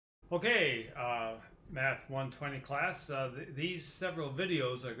Okay, Math 120 class, these several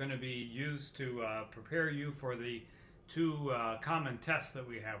videos are going to be used to prepare you for the two common tests that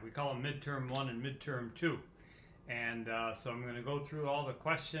we have. We call them Midterm 1 and Midterm 2. And so I'm going to go through all the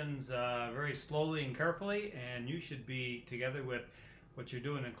questions very slowly and carefully, and you should be, together with what you're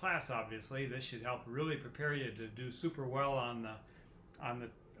doing in class, obviously, this should help really prepare you to do super well on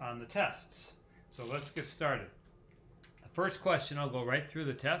the tests. So let's get started. First question, I'll go right through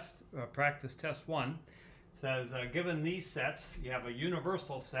the test, practice test 1. It says, given these sets, you have a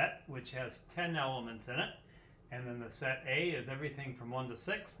universal set, which has 10 elements in it. And then the set A is everything from 1 to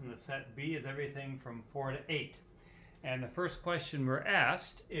 6, and the set B is everything from 4 to 8. And the first question we're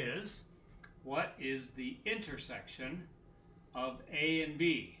asked is, what is the intersection of A and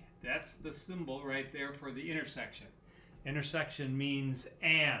B? That's the symbol right there for the intersection. Intersection means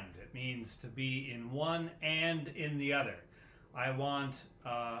and. It means to be in one and in the other. I want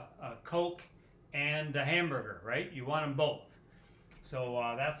a Coke and a hamburger, right? You want them both. So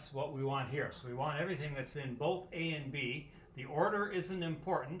that's what we want here. So we want everything that's in both A and B. The order isn't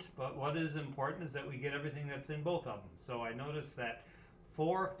important, but what is important is that we get everything that's in both of them. So I notice that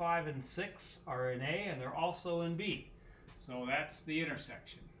 4, 5, and 6 are in A, and they're also in B. So that's the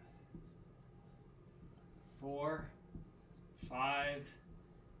intersection. 4, 5,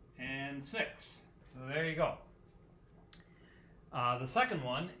 and 6. So there you go. The second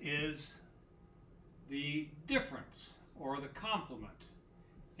one is the difference, or the complement,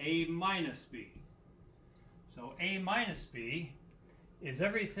 A minus B. So A minus B is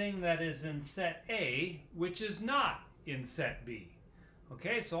everything that is in set A, which is not in set B.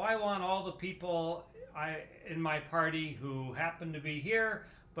 Okay, so I want all the people in my party who happen to be here,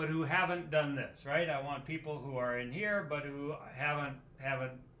 but who haven't done this, right? I want people who are in here, but who haven't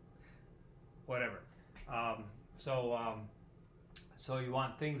whatever. So you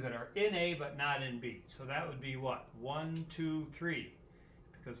want things that are in A, but not in B. So that would be what? 1, 2, 3.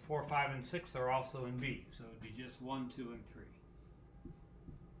 Because 4, 5, and 6 are also in B. So it would be just 1, 2, and 3.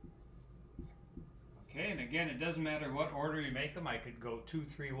 Okay, and again, it doesn't matter what order you make them. I could go 2,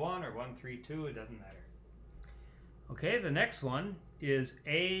 3, 1 or 1, 3, 2. It doesn't matter. Okay, the next one is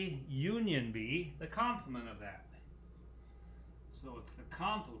A union B, the complement of that. So it's the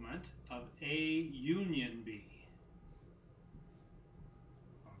complement of A union B.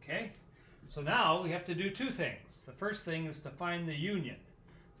 Okay, so now we have to do two things. The first thing is to find the union.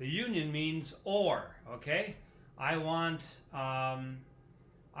 The union means or, okay? I want a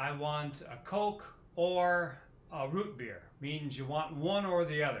Coke or a root beer. Means you want one or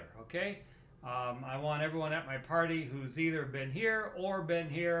the other, okay? I want everyone at my party who's either been here or been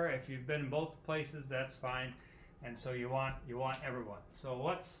here. If you've been in both places, that's fine. And so you want everyone. So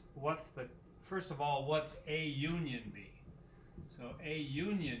what's the first of all, what's A union B? So A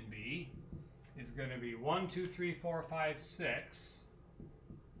union B is going to be 1, 2, 3, 4, 5, 6.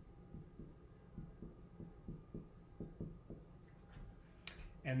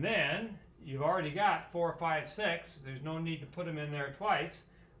 And then you've already got 4, 5, 6. There's no need to put them in there twice,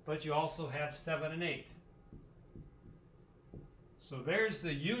 but you also have 7 and 8. So there's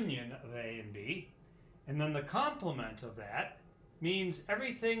the union of A and B. And then the complement of that means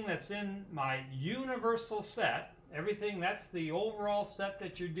everything that's in my universal set, everything that's the overall set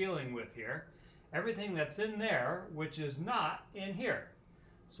that you're dealing with here, everything that's in there which is not in here.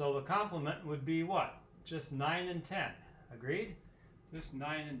 So the complement would be what? Just 9 and 10. Agreed? Just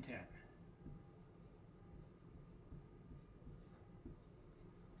 9 and 10.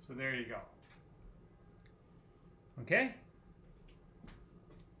 So there you go. Okay?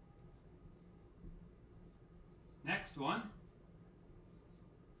 Next one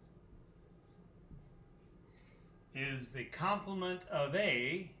is the complement of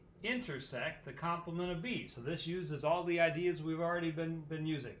A intersect the complement of B. So this uses all the ideas we've already been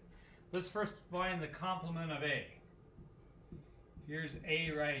using. Let's first find the complement of A. Here's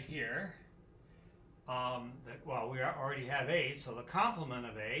A right here. Well, we already have A, so the complement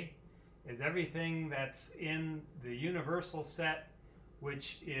of A is everything that's in the universal set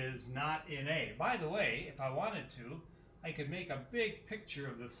which is not in A. By the way, if I wanted to, I could make a big picture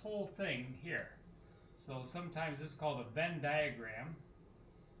of this whole thing here. So sometimes it's called a Venn diagram.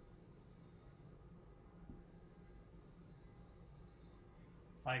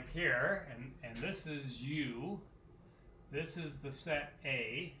 Like here, and this is U. This is the set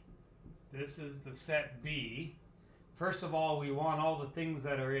A. This is the set B. First of all, we want all the things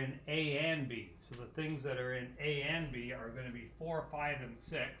that are in A and B. So the things that are in A and B are going to be 4, 5, and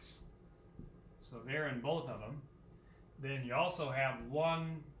 6. So they're in both of them. Then you also have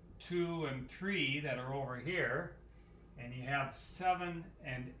 1, 2, and 3 that are over here. and you have 7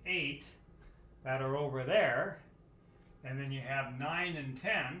 and 8 that are over there, and then you have 9 and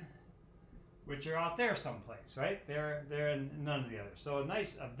 10, which are out there someplace, right? They're in none of the others. So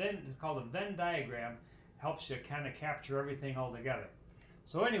it's called a Venn diagram, helps you kind of capture everything all together.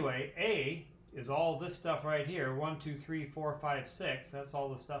 So anyway, A is all this stuff right here, 1, 2, 3, 4, 5, 6, that's all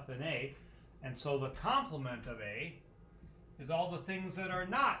the stuff in A. And so the complement of A is all the things that are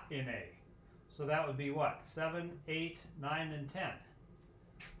not in A. So that would be what? 7, 8, 9, and 10.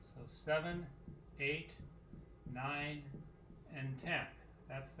 So 7, 8, 9, and 10.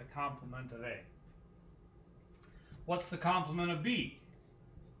 That's the complement of A. What's the complement of B?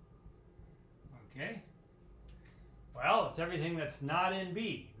 Okay. Well, it's everything that's not in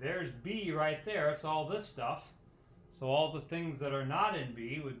B. There's B right there. It's all this stuff. So all the things that are not in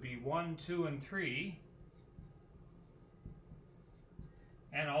B would be 1, 2, and 3.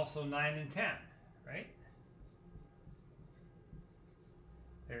 And also 9 and 10, right?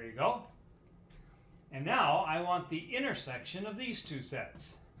 There you go. And now I want the intersection of these two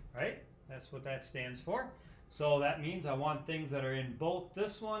sets, right? That's what that stands for. So that means I want things that are in both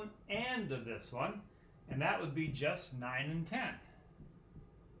this one and this one, and that would be just 9 and 10.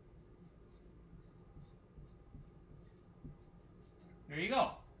 There you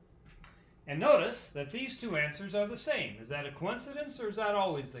go. And notice that these two answers are the same. Is that a coincidence, or is that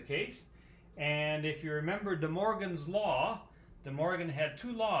always the case? And if you remember De Morgan's law, De Morgan had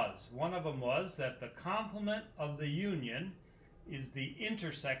two laws. One of them was that the complement of the union is the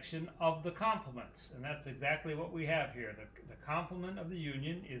intersection of the complements. And that's exactly what we have here. The complement of the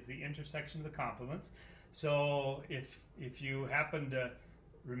union is the intersection of the complements. So if you happen to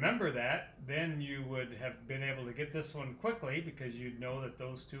remember that, then you would have been able to get this one quickly, because you'd know that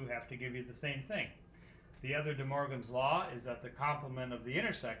those two have to give you the same thing. The other De Morgan's law is that the complement of the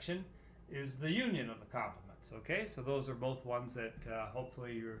intersection is the union of the complements. Okay, so those are both ones that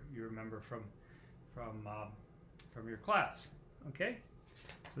hopefully you remember from your class. Okay,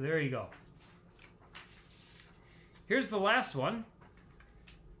 so there you go. Here's the last one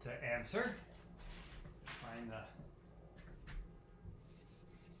to answer. Find the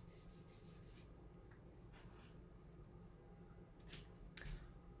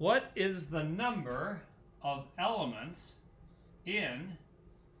What is the number of elements in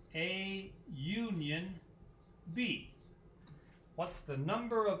A union B? What's the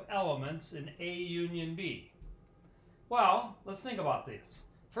number of elements in A union B? Well, let's think about this.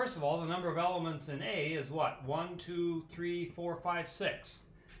 First of all, the number of elements in A is what? 1, 2, 3, 4, 5, 6.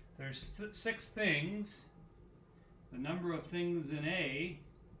 There's 6 things. The number of things in A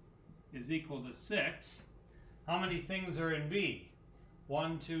is equal to 6. How many things are in B?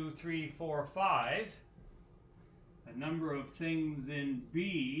 1, 2, 3, 4, 5. The number of things in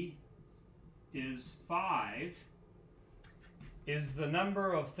B is 5. Is the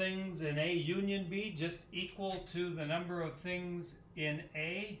number of things in A union B just equal to the number of things in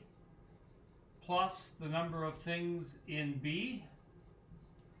A plus the number of things in B?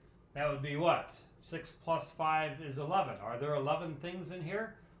 That would be what? 6 plus 5 is 11. Are there 11 things in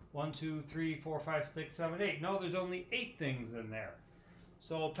here? 1, 2, 3, 4, 5, 6, 7, 8. No, there's only 8 things in there.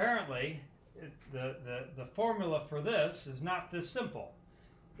 So apparently, the formula for this is not this simple.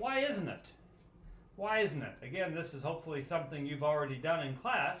 Why isn't it? Why isn't it? Again, this is hopefully something you've already done in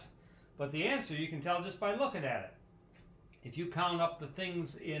class, but the answer you can tell just by looking at it. If you count up the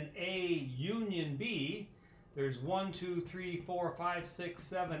things in A union B, there's 1, 2, 3, 4, 5, 6,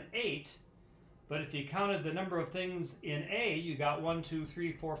 7, 8. But if you counted the number of things in A, you got 1, 2,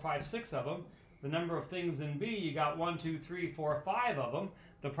 3, 4, 5, 6 of them. The number of things in B, you got 1, 2, 3, 4, 5 of them.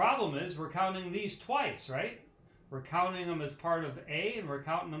 The problem is we're counting these twice, right? We're counting them as part of A and we're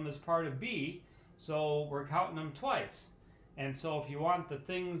counting them as part of B. So we're counting them twice. And so if you want the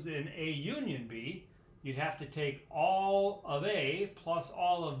things in A union B, you'd have to take all of A plus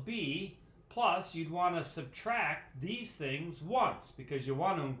all of B, plus you'd want to subtract these things once, because you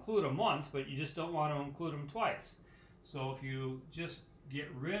want to include them once, but you just don't want to include them twice. So if you just get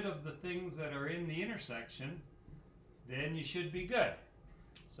rid of the things that are in the intersection, then you should be good.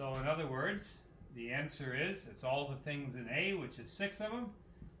 So in other words, the answer is it's all the things in A, which is 6 of them,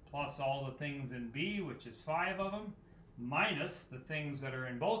 plus all the things in B, which is 5 of them, minus the things that are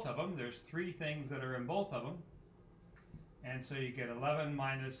in both of them. There's 3 things that are in both of them. And so you get 11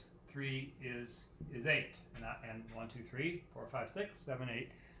 minus 3 is 8. And 1, 2, 3, 4, 5, 6, 7,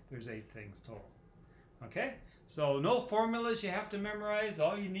 8. There's 8 things total. Okay? So no formulas you have to memorize.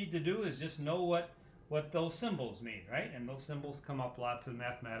 All you need to do is just know what those symbols mean, right? And those symbols come up lots in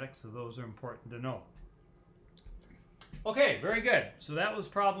mathematics, so those are important to know. Okay, very good. So that was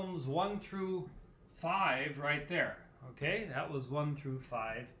problems 1 through 5 right there. Okay, that was 1 through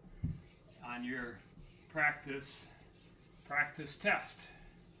 5 on your practice test.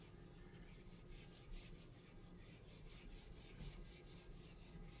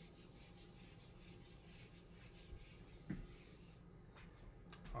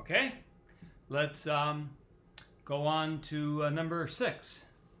 Okay, let's go on to number 6.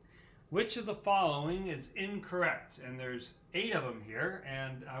 Which of the following is incorrect? And there's 8 of them here,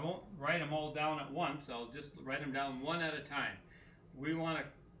 and I won't write them all down at once. I'll just write them down one at a time. We want to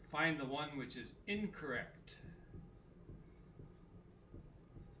find the one which is incorrect.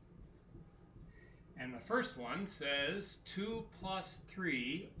 And the first one says 2 plus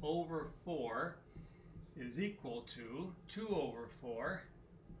 3 over 4 is equal to 2 over 4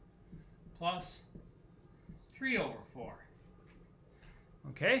 plus 3 over 4.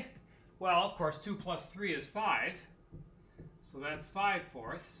 Okay? Well, of course, 2 plus 3 is 5, so that's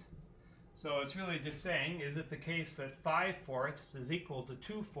 5/4. So it's really just saying, is it the case that 5/4 is equal to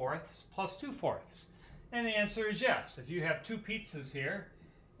 2/4 plus 2/4? And the answer is yes. If you have 2 pizzas here,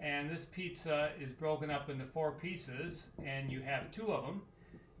 and this pizza is broken up into 4 pieces, and you have 2 of them,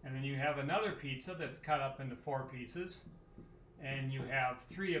 and then you have another pizza that's cut up into 4 pieces, and you have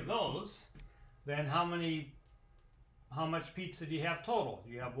 3 of those, then how much pizza do you have total?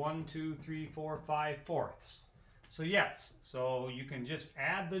 You have 1, 2, 3, 4, 5/4. So yes, so you can just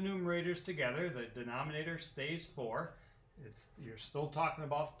add the numerators together. The denominator stays 4. You're still talking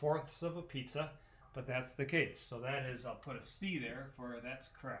about 4ths of a pizza, but that's the case. So that is, I'll put a C there for that's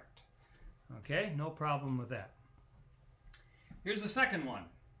correct. Okay, no problem with that. Here's the second one.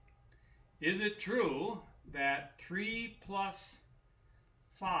 Is it true that 3 plus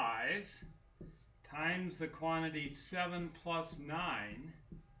 5 times the quantity 7 plus 9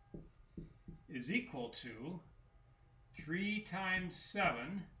 is equal to 3 times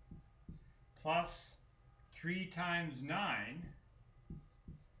 7 plus 3 times 9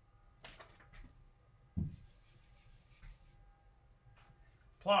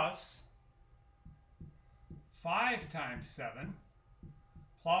 plus 5 times 7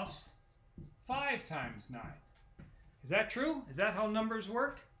 plus 5 times 9? Is that true? Is that how numbers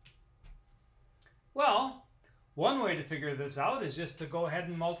work? Well, one way to figure this out is just to go ahead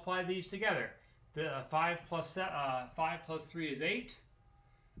and multiply these together. The 5 plus 3 is 8.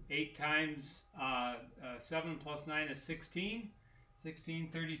 8 times 7 plus 9 is 16.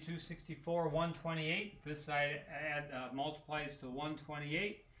 16, 32, 64, 128. This side multiplies to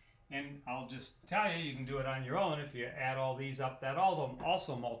 128. And I'll just tell you, you can do it on your own. If you add all these up, that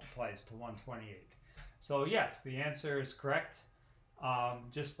also multiplies to 128. So yes, the answer is correct.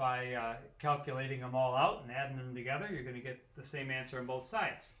 Just by calculating them all out and adding them together, you're going to get the same answer on both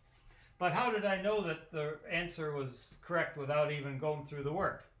sides. But how did I know that the answer was correct without even going through the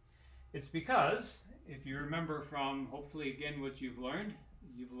work? It's because, if you remember from, hopefully again, what you've learned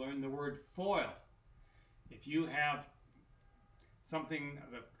the word FOIL. If you have something,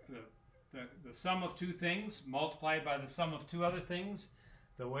 the sum of 2 things multiplied by the sum of 2 other things,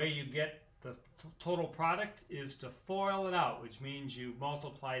 the way you get the total product is to FOIL it out, which means you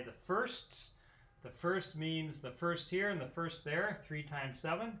multiply the firsts. The first means the first here and the first there, 3 times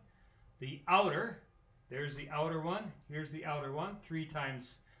 7. The outer, there's the outer one, here's the outer one, 3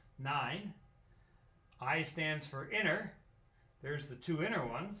 times 9. I stands for inner, there's the 2 inner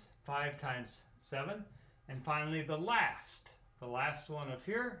ones, 5 times 7. And finally the last one of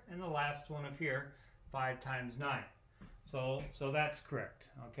here and the last one of here, 5 times 9. So that's correct.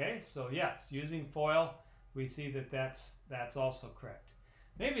 Okay, so yes, using FOIL, we see that that's also correct.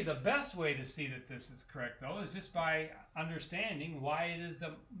 Maybe the best way to see that this is correct, though, is just by understanding why it is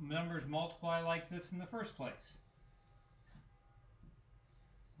that numbers multiply like this in the first place.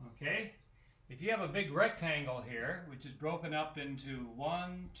 Okay, if you have a big rectangle here, which is broken up into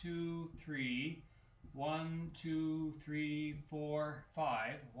 1, 2, 3, 1, 2, 3, 4,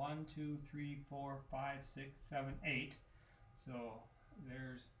 5, 1, 2, 3, 4, 5, 6, 7, 8. So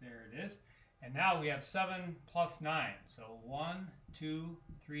there it is. And now we have 7 plus 9. So 1, 2,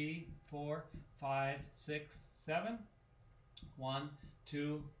 3, 4, 5, 6, 7. 1,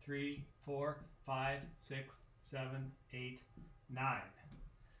 2, 3, 4, 5, 6, 7, 8, 9. I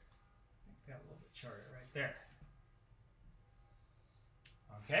think got a little bit shorter right there.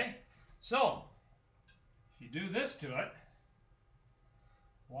 Okay, so if you do this to it,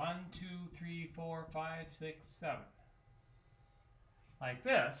 1, 2, 3, 4, 5, 6, 7. Like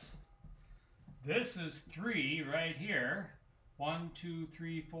this. This is 3 right here. 1, 2,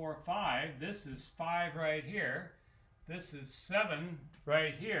 3, 4, 5. This is 5 right here. This is 7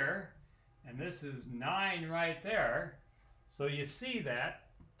 right here. And this is 9 right there. So you see that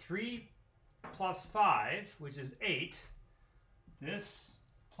 3 plus 5, which is 8, this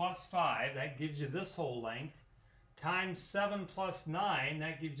plus 5, that gives you this whole length, times 7 plus 9,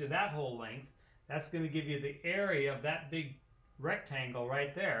 that gives you that whole length. That's going to give you the area of that big rectangle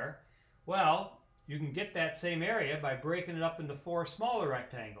right there. Well, you can get that same area by breaking it up into 4 smaller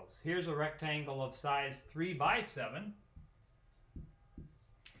rectangles. Here's a rectangle of size 3 by 7.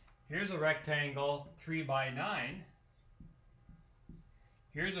 Here's a rectangle 3 by 9.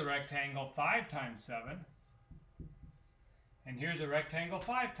 Here's a rectangle 5 times 7. And here's a rectangle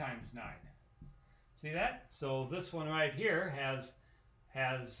 5 times 9. See that? So this one right here has,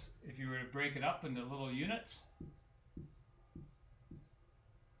 if you were to break it up into little units,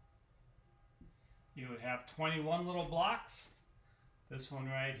 you would have 21 little blocks. This one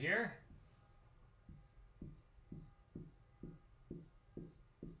right here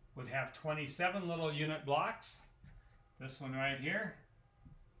would have 27 little unit blocks. This one right here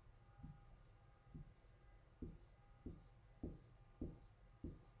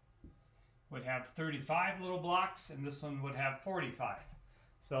would have 35 little blocks, and this one would have 45.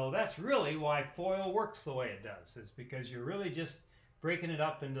 So that's really why foil works the way it does. It's because you're really just breaking it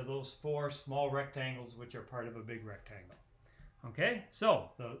up into those 4 small rectangles which are part of a big rectangle. Okay, so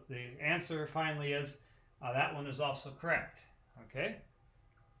the answer finally is that one is also correct. Okay,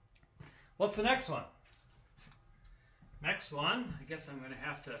 what's the next one? Next one, I guess I'm going to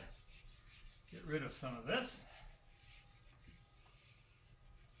have to get rid of some of this.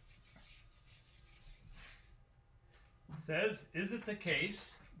 It says, is it the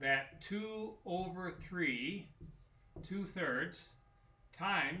case that 2 over 3, 2/3,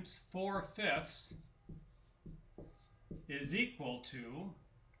 times 4/5 is equal to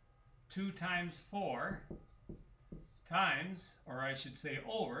 2 times 4 times, or I should say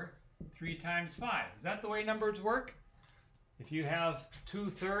over, 3 times 5. Is that the way numbers work? If you have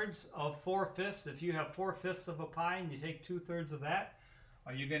 2/3 of 4/5, if you have 4/5 of a pie and you take 2/3 of that,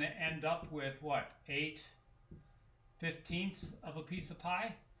 are you going to end up with what, 8/15 of a piece of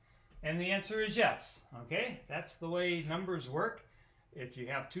pie? And the answer is yes. Okay, that's the way numbers work. If you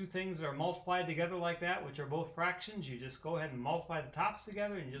have two things that are multiplied together like that, which are both fractions, you just go ahead and multiply the tops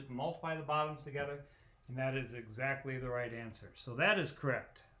together and you just multiply the bottoms together, and that is exactly the right answer. So that is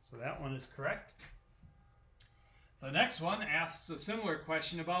correct. So that one is correct. The next one asks a similar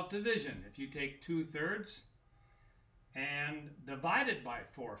question about division. If you take 2/3 and divide it by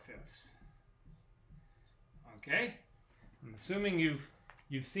 4/5. Okay, I'm assuming you've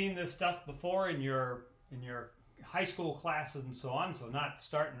seen this stuff before in your high school classes and so on, so not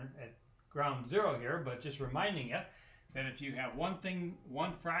starting at ground zero here, but just reminding you that if you have one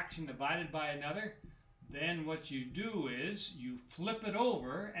fraction divided by another, then what you do is you flip it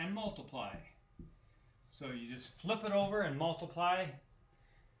over and multiply. So you just flip it over and multiply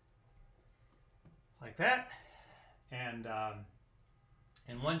like that, and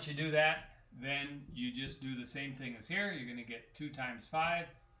once you do that, then you just do the same thing as here. You're going to get 2 times 5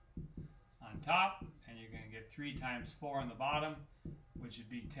 on top, and you're going to get 3 times 4 on the bottom, which would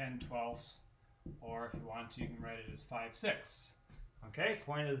be 10/12, or if you want to, you can write it as 5/6. Okay,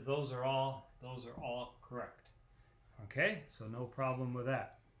 point is those are all correct. Okay, so no problem with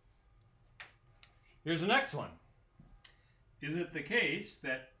that. Here's the next one. Is it the case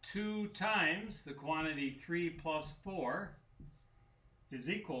that 2 times the quantity 3 plus 4 is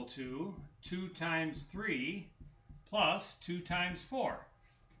equal to 2 times 3 plus 2 times 4?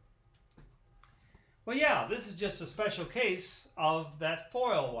 Well, yeah, this is just a special case of that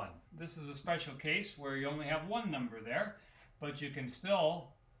FOIL one. This is a special case where you only have one number there, but you can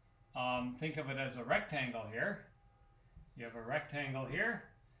still think of it as a rectangle here. You have a rectangle here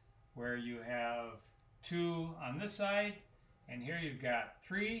where you have 2 on this side, and here you've got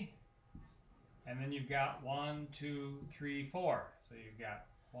 3, and then you've got 1, 2, 3, 4. So you've got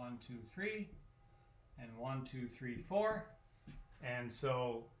 1, 2, 3, and 1, 2, 3, 4. And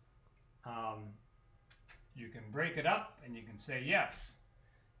so you can break it up and you can say, yes,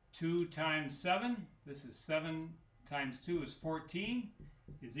 2 times 7, this is 7 times 2 is 14,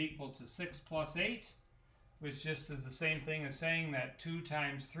 is equal to 6 plus 8, which just is the same thing as saying that 2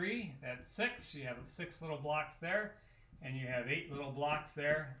 times 3, that's 6. You have 6 little blocks there, and you have 8 little blocks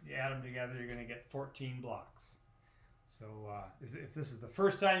there. You add them together, you're going to get 14 blocks. So if this is the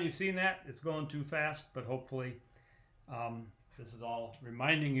first time you've seen that, it's going too fast, but hopefully this is all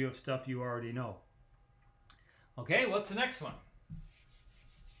reminding you of stuff you already know. Okay, what's the next one?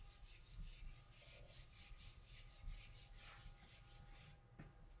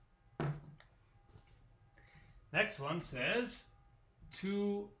 Next one says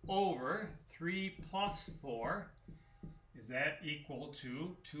 2 over 3 plus 4 is that equal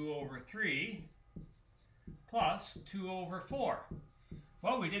to 2 over 3 plus 2 over 4?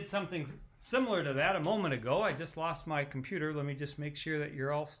 Well, we did something similar to that a moment ago. I just lost my computer. Let me just make sure that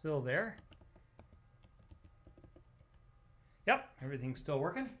you're all still there. Yep, everything's still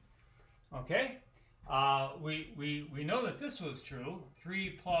working. Okay. We know that this was true.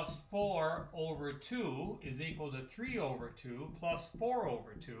 3 plus 4 over 2 is equal to 3 over 2 plus 4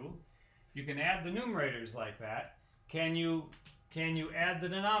 over 2. You can add the numerators like that. Can you add the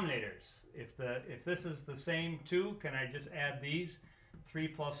denominators? If this is the same 2, can I just add these 3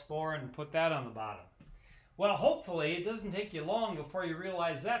 plus 4 and put that on the bottom? Well, hopefully it doesn't take you long before you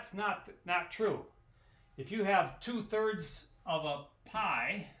realize that's not true. If you have 2/3 of a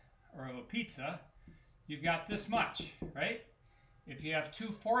pie or of a pizza, you've got this much, right? If you have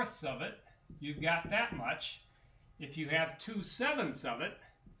 2/4 of it, you've got that much. If you have 2/7 of it,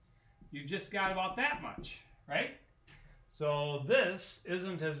 you've just got about that much, right? So this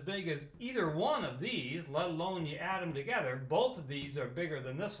isn't as big as either one of these, let alone you add them together. Both of these are bigger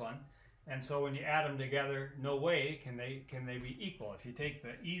than this one. And so when you add them together, no way can they be equal. If you take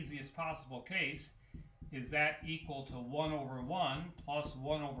the easiest possible case, is that equal to 1 over 1 plus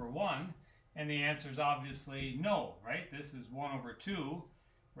 1 over 1? And the answer is obviously no, right? This is 1 over 2,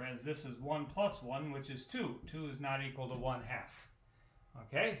 whereas this is 1 plus 1, which is 2. 2 is not equal to 1/2.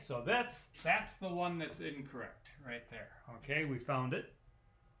 Okay, so that's the one that's incorrect right there. Okay, we found it.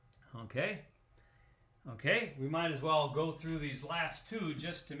 Okay, we might as well go through these last two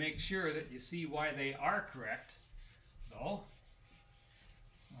just to make sure that you see why they are correct, though.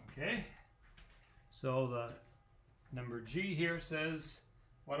 Okay, so the number G here says,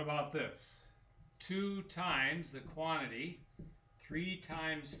 what about this? 2 times the quantity, 3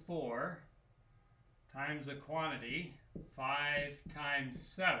 times 4 times the quantity, 5 times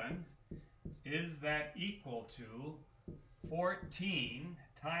 7, is that equal to 14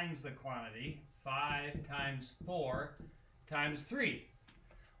 times the quantity, 5 times 4 times 3?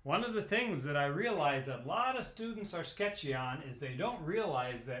 One of the things that I realize that a lot of students are sketchy on is they don't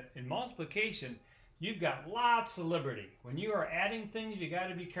realize that in multiplication, you've got lots of liberty. When you are adding things, you got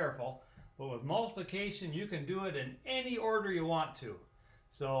to be careful. But with multiplication, you can do it in any order you want to.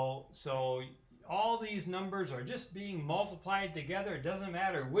 So all these numbers are just being multiplied together. It doesn't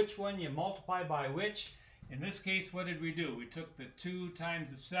matter which one you multiply by which. In this case, what did we do? We took the 2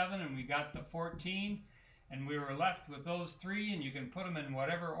 times the 7 and we got the 14. And we were left with those 3, and you can put them in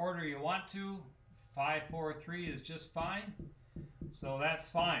whatever order you want to. 5, 4, 3 is just fine. So that's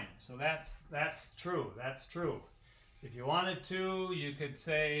fine. So that's true. That's true. If you wanted to, you could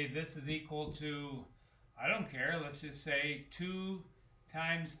say this is equal to, I don't care, let's just say 2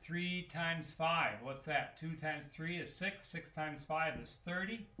 times 3 times 5. What's that? 2 times 3 is 6. 6 times 5 is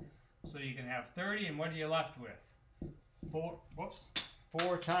 30. So you can have 30, and what are you left with?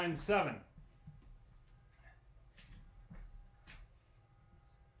 4 times 7.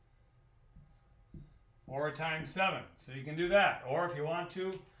 4 times 7. So you can do that. Or if you want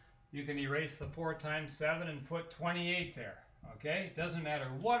to, you can erase the 4 times 7 and put 28 there. Okay? It doesn't matter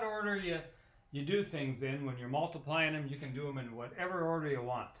what order you do things in. When you're multiplying them, you can do them in whatever order you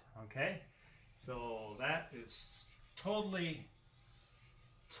want. Okay? So that is totally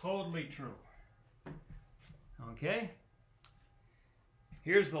true. Okay?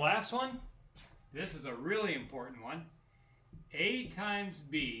 Here's the last one. This is a really important one. A times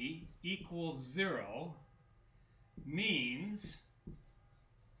B equals 0 means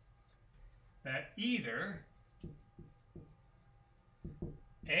that either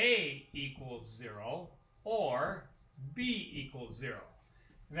A equals 0 or B equals 0.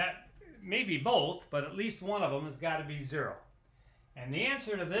 That may be both, but at least one of them has got to be 0. And the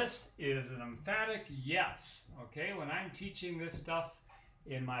answer to this is an emphatic yes. Okay, when I'm teaching this stuff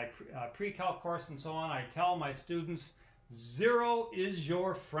in my pre-calc course and so on, I tell my students 0 is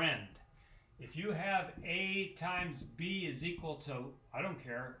your friend. If you have A times B is equal to, I don't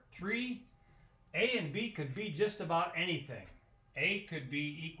care, 3, A and B could be just about anything. A could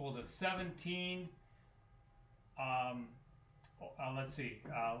be equal to 17. Let's see.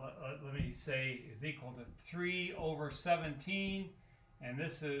 Let me say is equal to 3 over 17. And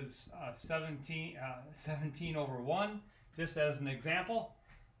this is 17 over 1, just as an example.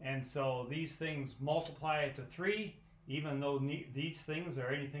 And so these things multiply it to 3. Even though these things are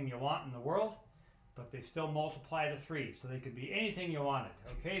anything you want in the world, but they still multiply to 3. So they could be anything you wanted.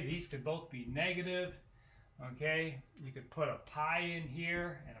 Okay, these could both be negative. Okay, you could put a pi in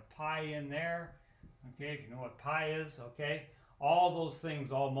here and a pi in there. Okay, if you know what pi is. Okay, all those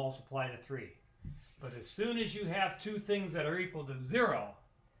things all multiply to 3. But as soon as you have two things that are equal to 0,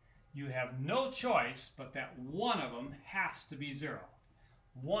 you have no choice but that one of them has to be 0.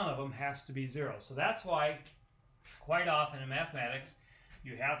 One of them has to be 0. So that's why quite often in mathematics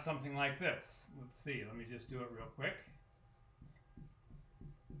you have something like this. Let's see, let me just do it real quick.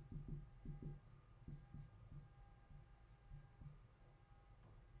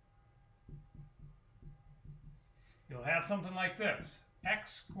 You'll have something like this.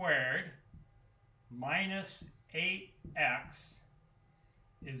 X squared minus 8x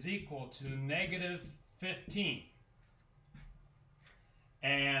is equal to negative 15.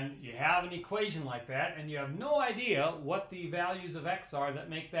 And you have an equation like that, and you have no idea what the values of x are that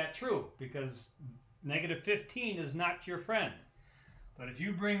make that true, because negative 15 is not your friend. But if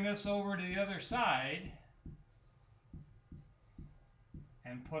you bring this over to the other side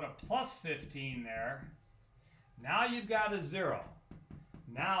and put a plus 15 there, now you've got a 0.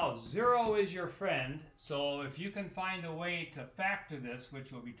 Now 0 is your friend, so if you can find a way to factor this,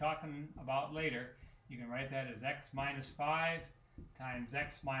 which we'll be talking about later, you can write that as x minus 5 times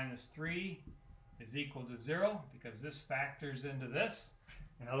x minus 3 is equal to 0, because this factors into this.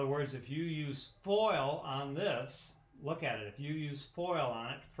 In other words, if you use FOIL on this, look at it. If you use FOIL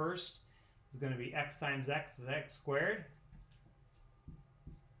on it, first is going to be x times x is x squared.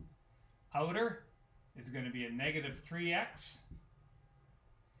 Outer is going to be a negative 3x.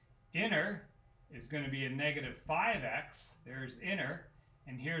 Inner is going to be a negative 5x. There's inner.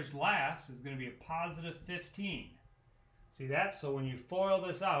 And here's last is going to be a positive 15. See that? So when you FOIL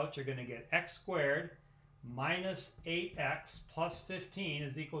this out, you're going to get x squared minus 8x plus 15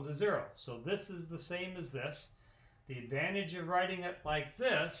 is equal to 0. So this is the same as this. The advantage of writing it like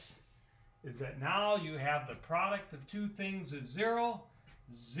this is that now you have the product of two things is 0.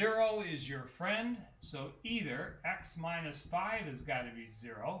 0 is your friend, so either x minus 5 has got to be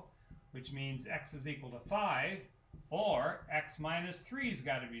 0, which means x is equal to 5, or x minus 3 has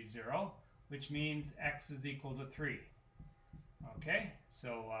got to be 0, which means x is equal to 3. Okay,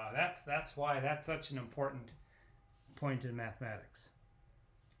 so that's why that's such an important point in mathematics.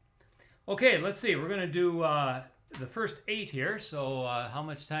 Okay, let's see. We're going to do the first 8 here. So how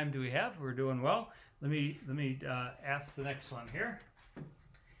much time do we have? We're doing well. Let me ask the next one here.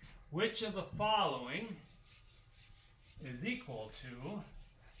 Which of the following is equal to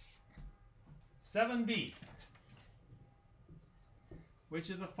 7b? Which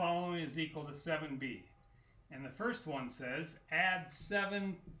of the following is equal to 7b? And the first one says add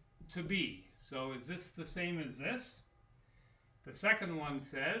 7 to b. So is this the same as this? The second one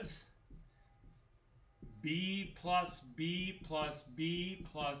says b plus b plus b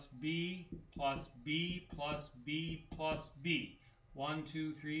plus b plus b plus b plus b. 1,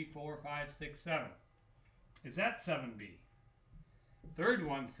 2, 3, 4, 5, 6, 7. Is that 7b? Third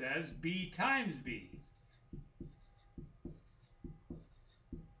one says b times b.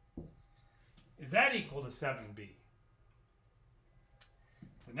 Is that equal to 7b?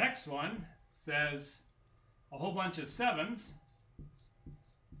 The next one says a whole bunch of 7s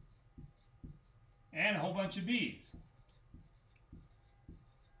and a whole bunch of b's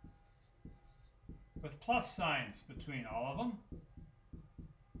with plus signs between all of them.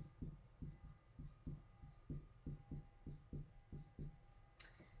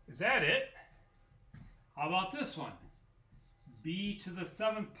 Is that it? How about this one? B to the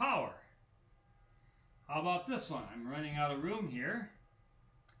 7th power. How about this one? I'm running out of room here.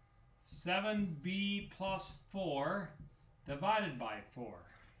 7b plus 4 divided by 4.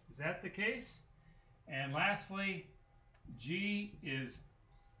 Is that the case? And lastly, G is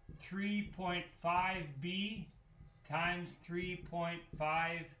 3.5b times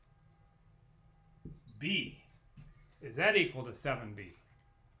 3.5b. Is that equal to 7b?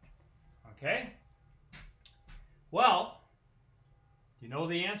 Okay? Well, you know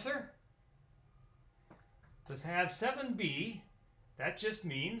the answer? To have 7b, that just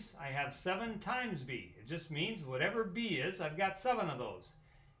means I have 7 times b. It just means whatever b is, I've got 7 of those.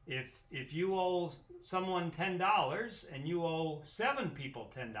 If you owe someone $10 and you owe 7 people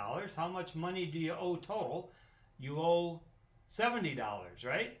 $10, how much money do you owe total? You owe $70,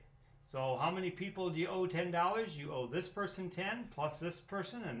 right? So how many people do you owe $10? You owe this person 10 plus this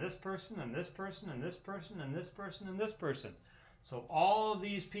person and this person and this person and this person and this person and this person. So all of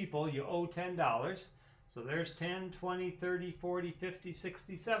these people you owe $10. So there's 10, 20, 30, 40, 50,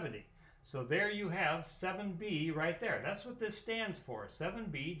 60, 70. So there you have 7b right there. That's what this stands for.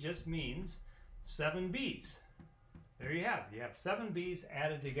 7b just means 7 b's. There you have. You have 7 b's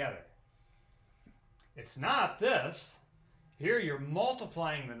added together. It's not this. Here you're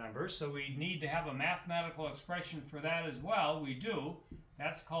multiplying the numbers, so we need to have a mathematical expression for that as well. We do.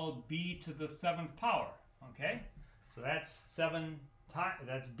 That's called b to the 7th power. Okay? So that's 7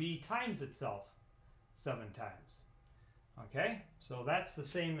 b times itself 7 times. Okay, so that's the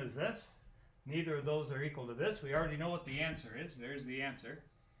same as this. Neither of those are equal to this. We already know what the answer is. There's the answer.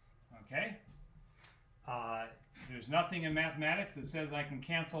 Okay. There's nothing in mathematics that says I can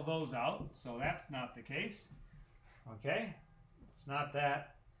cancel those out, so that's not the case. Okay, it's not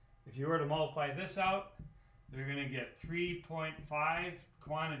that. If you were to multiply this out, you're going to get 3.5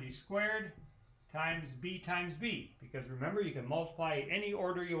 quantity squared times b, because remember, you can multiply any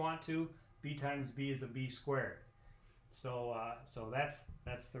order you want to. B times b is a b squared. So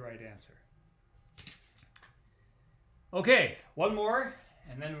that's the right answer. Okay, one more,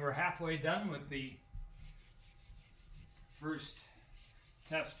 and then we're halfway done with the first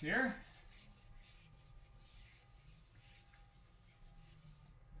test here.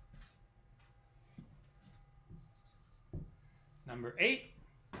 Number 8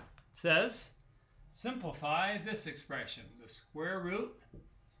 says, simplify this expression, the square root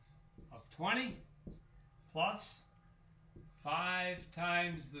of 20 plus 5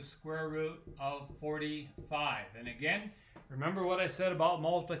 times the square root of 45. And again, remember what I said about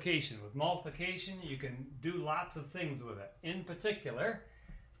multiplication. With multiplication, you can do lots of things with it. In particular,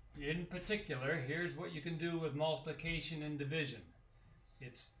 here's what you can do with multiplication and division.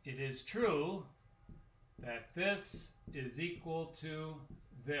 It is true that this is equal to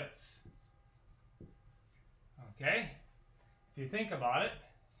this. Okay? If you think about it,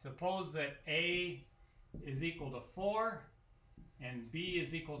 suppose that A is equal to 4 and B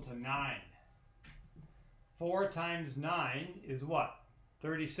is equal to 9. 4 times 9 is what?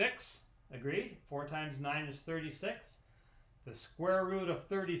 36. Agreed? 4 times 9 is 36. The square root of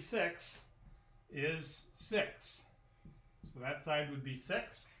 36 is 6. So that side would be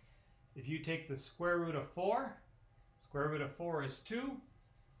 6. If you take the square root of 4, square root of 4 is 2.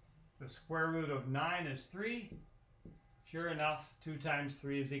 The square root of 9 is 3. Sure enough, 2 times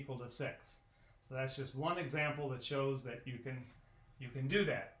 3 is equal to 6. So that's just one example that shows that you can do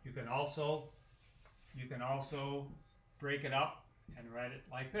that. You can also break it up and write it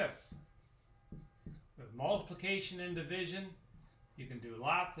like this. With multiplication and division, you can do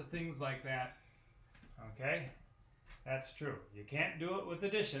lots of things like that. Okay? That's true. You can't do it with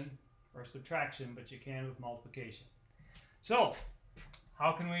addition or subtraction, but you can with multiplication. So,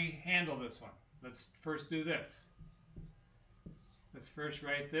 how can we handle this one? Let's first do this. Let's first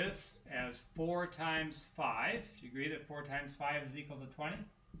write this as 4 times 5. Do you agree that 4 times 5 is equal to 20?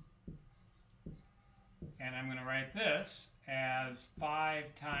 And I'm going to write this as 5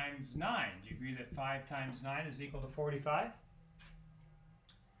 times 9. Do you agree that 5 times 9 is equal to 45?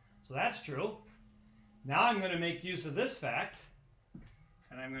 So that's true. Now I'm going to make use of this fact,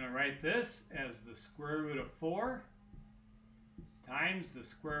 and I'm going to write this as the square root of 4 times the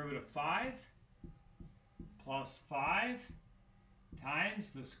square root of 5 plus 5 times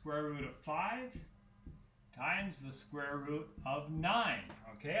the square root of 5 times the square root of 9.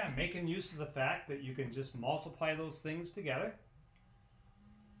 Okay, I'm making use of the fact that you can just multiply those things together.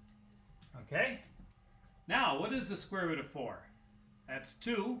 Okay, now what is the square root of 4? That's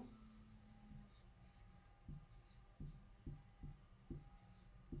 2.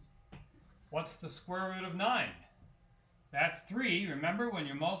 What's the square root of 9? That's 3. Remember, when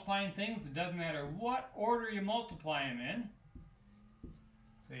you're multiplying things, it doesn't matter what order you multiply them in.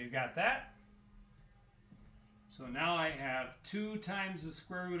 So you got that. So now I have 2 times the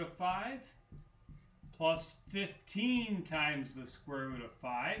square root of 5 plus 15 times the square root of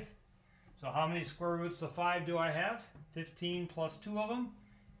 5. So how many square roots of 5 do I have? 15 plus 2 of them.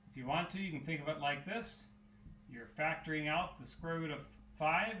 If you want to, you can think of it like this. You're factoring out the square root of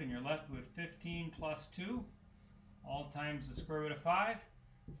 5 and you're left with 15 plus 2 all times the square root of 5.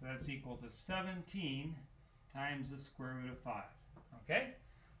 So that's equal to 17 times the square root of 5. Okay?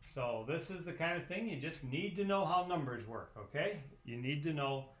 So this is the kind of thing you just need to know how numbers work, okay? You need to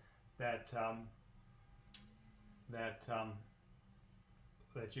know that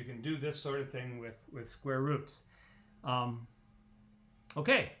that you can do this sort of thing with square roots.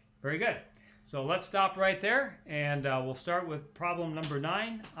 Okay, very good. So let's stop right there, and we'll start with problem number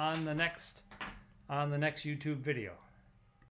 9 on the next YouTube video.